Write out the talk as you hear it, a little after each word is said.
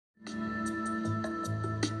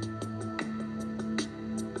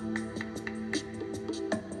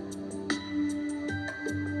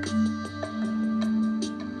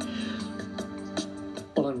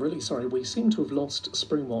really sorry. We seem to have lost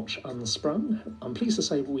Springwatch unsprung. I'm pleased to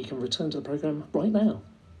say we can return to the programme right now.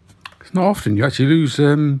 It's not often you actually lose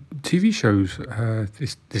TV shows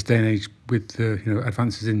this day and age with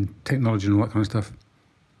advances in technology and all that kind of stuff.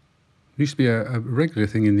 It used to be a regular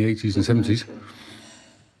thing in the 80s and 70s.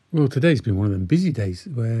 Well, today's been one of them busy days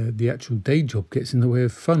where the actual day job gets in the way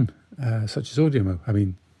of fun, such as audio. I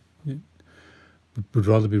mean, would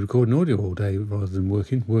rather be recording audio all day rather than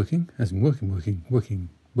working, as in working.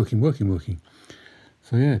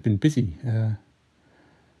 So yeah, it's been busy.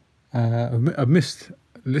 I've missed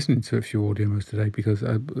listening to a few audio modes today because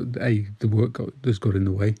the work has got in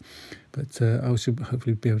the way, but I should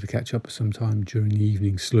hopefully be able to catch up sometime during the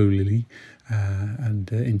evening slowly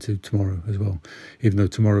and into tomorrow as well, even though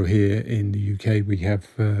tomorrow here in the UK we have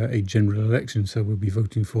a general election, so we'll be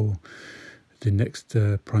voting for the next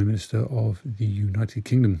Prime Minister of the United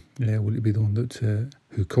Kingdom. Will it be the one that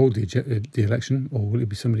who called the election, or will it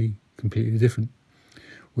be somebody completely different?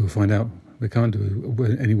 We'll find out. We can't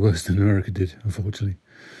do any worse than America did, unfortunately.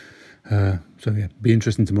 So yeah, be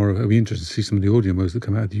interesting tomorrow. It'll be interesting to see some of the audio modes that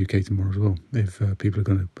come out of the UK tomorrow as well. If people are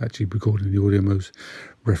going to actually record in the audio modes,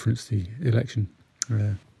 reference the election.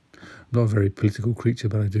 I'm not a very political creature,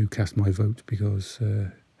 but I do cast my vote because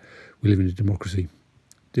we live in a democracy.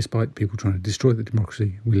 Despite people trying to destroy the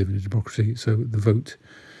democracy, we live in a democracy. So the vote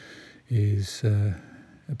is a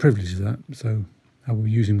privilege of that. So I will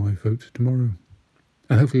be using my vote tomorrow.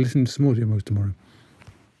 And hopefully listen to some audio modes tomorrow.